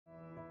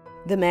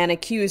The man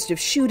accused of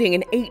shooting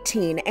an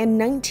 18 and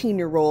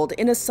 19-year-old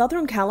in a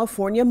Southern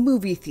California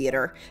movie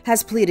theater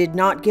has pleaded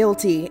not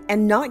guilty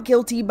and not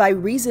guilty by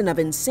reason of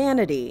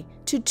insanity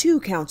to 2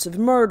 counts of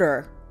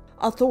murder.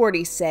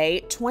 Authorities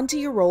say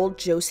 20-year-old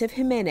Joseph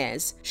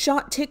Jimenez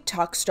shot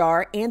TikTok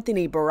star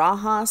Anthony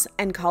Barajas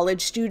and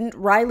college student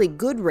Riley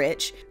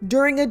Goodrich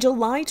during a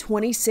July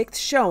 26th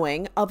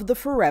showing of The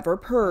Forever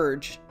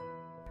Purge.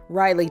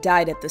 Riley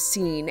died at the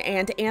scene,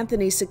 and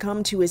Anthony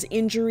succumbed to his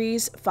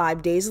injuries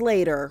 5 days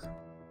later.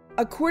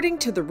 According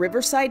to the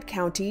Riverside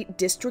County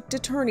District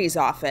Attorney's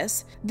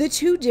Office, the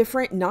 2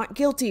 different not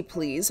guilty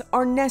pleas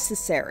are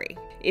necessary.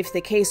 If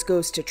the case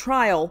goes to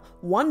trial,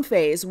 one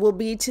phase will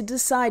be to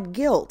decide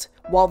guilt,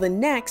 while the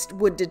next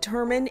would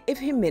determine if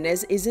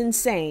Jimenez is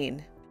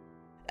insane.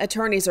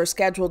 Attorneys are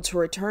scheduled to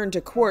return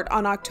to court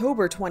on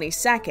October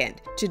 22nd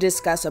to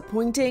discuss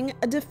appointing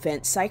a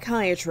defense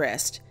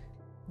psychiatrist.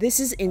 This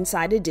is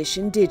Inside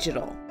Edition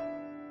Digital.